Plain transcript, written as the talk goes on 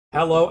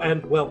Hello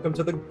and welcome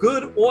to the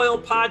Good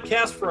Oil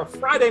Podcast for a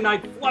Friday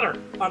night flutter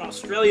on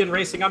Australian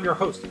racing. I'm your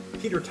host,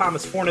 Peter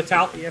Thomas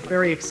Fornatal. Yeah,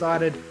 very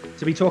excited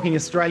to be talking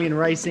Australian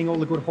racing. All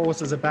the good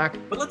horses are back.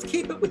 But let's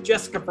keep it with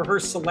Jessica for her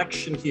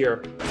selection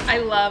here. I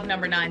love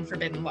number 9,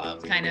 Forbidden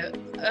Love,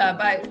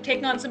 by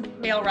taking on some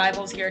male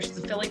rivals here. She's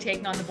a filly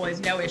taking on the boys,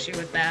 no issue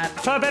with that.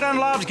 Forbidden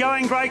Love's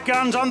going great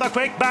guns on the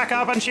quick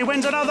backup, and she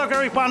wins another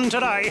Group 1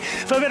 today.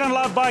 Forbidden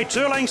Love by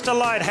 2 lengths to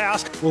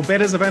Lighthouse. Well,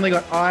 bettors have only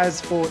got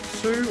eyes for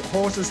 2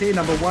 horses here.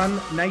 Number 1,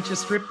 Nature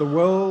Strip, the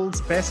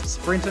world's best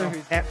sprinter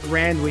who's at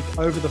Randwick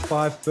over the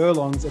 5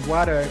 furlongs.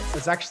 Eduardo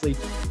has actually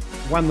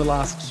won the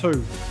last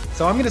 2.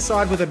 So I'm going to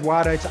side with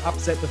Eduardo to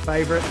upset the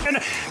favourite. And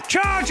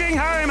charging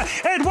home,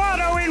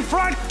 Eduardo in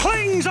front,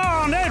 clings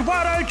on.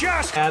 Eduardo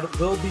just... And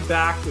we'll be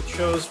back with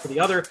shows for the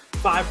other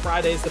 5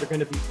 Fridays that are going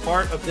to be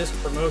part of this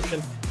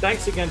promotion.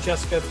 Thanks again,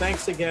 Jessica.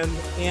 Thanks again,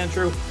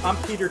 Andrew. I'm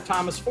Peter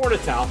Thomas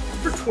Fornatal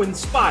for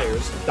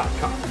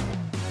TwinSpires.com.